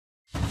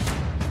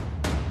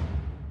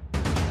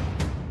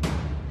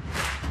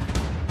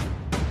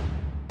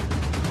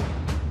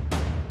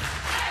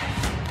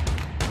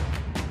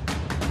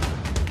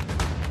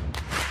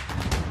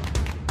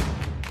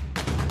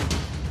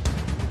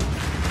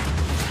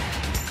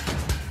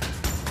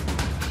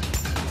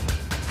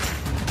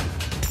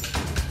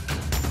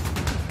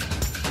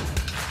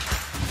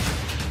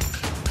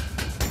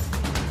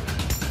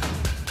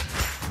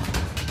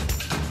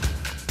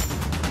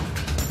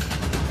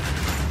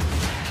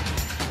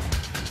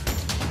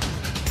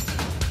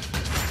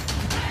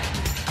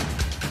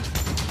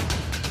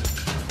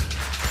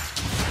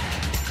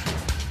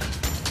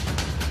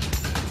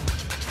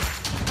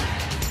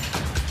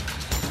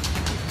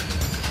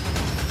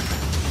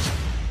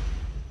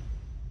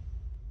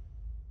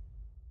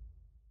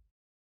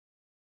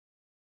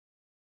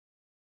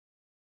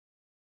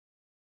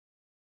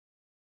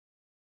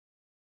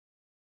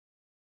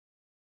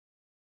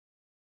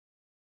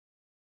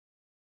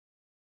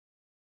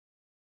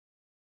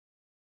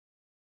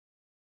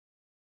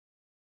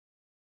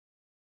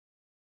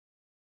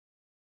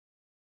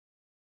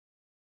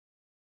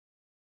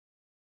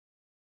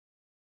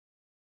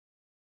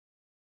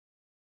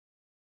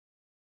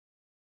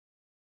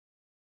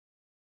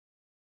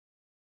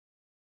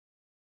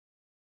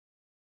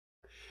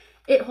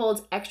It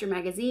holds extra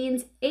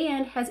magazines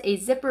and has a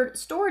zippered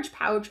storage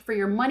pouch for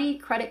your money,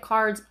 credit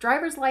cards,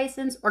 driver's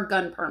license, or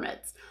gun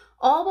permits,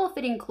 all while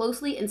fitting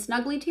closely and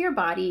snugly to your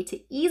body to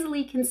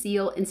easily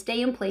conceal and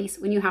stay in place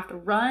when you have to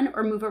run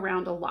or move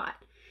around a lot.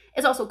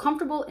 It's also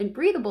comfortable and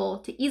breathable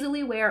to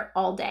easily wear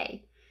all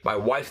day. My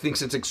wife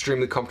thinks it's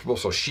extremely comfortable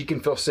so she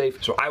can feel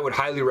safe, so I would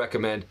highly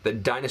recommend the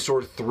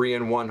Dinosaur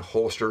 3-in-1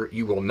 holster.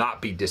 You will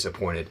not be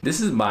disappointed. This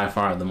is by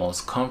far the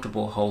most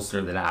comfortable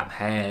holster that I've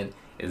had.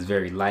 It's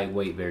very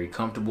lightweight, very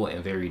comfortable,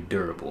 and very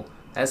durable.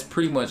 That's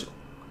pretty much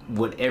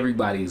what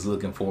everybody is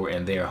looking for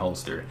in their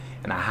holster,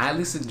 and I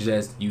highly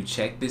suggest you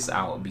check this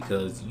out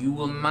because you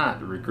will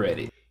not regret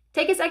it.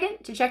 Take a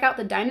second to check out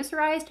the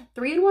Dinosaurized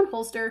 3-in-1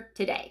 holster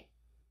today.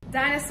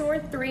 Dinosaur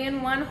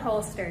 3-in-1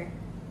 holster.